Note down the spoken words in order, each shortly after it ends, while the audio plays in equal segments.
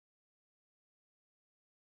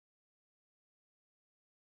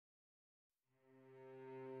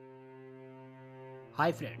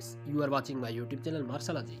Hi friends, you are watching my YouTube channel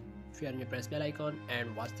Marsology. If you are new, press bell icon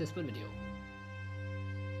and watch this full video.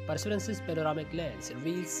 Perseverance's panoramic lens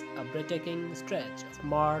reveals a breathtaking stretch of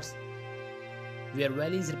Mars where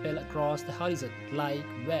valleys ripple across the horizon like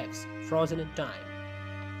waves frozen in time.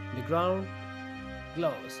 The ground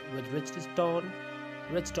glows with rich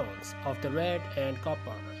tones of the red and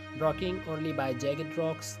copper, broken only by jagged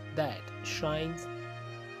rocks that shines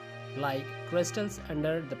like crystals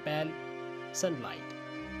under the pale sunlight.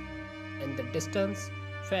 In the distance,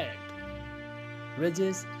 faint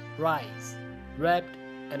ridges rise, wrapped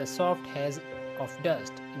in a soft haze of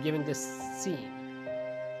dust, giving the scene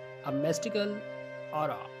a mystical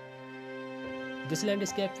aura. This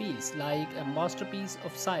landscape feels like a masterpiece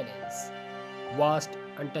of silence, vast,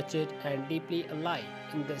 untouched, and deeply alive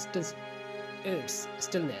in its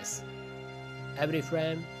stillness. Every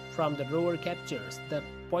frame from the rover captures the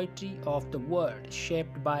poetry of the world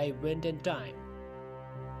shaped by wind and time.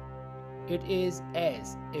 It is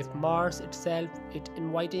as if Mars itself is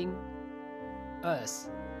inviting us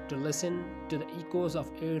to listen to the echoes of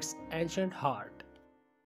its ancient heart.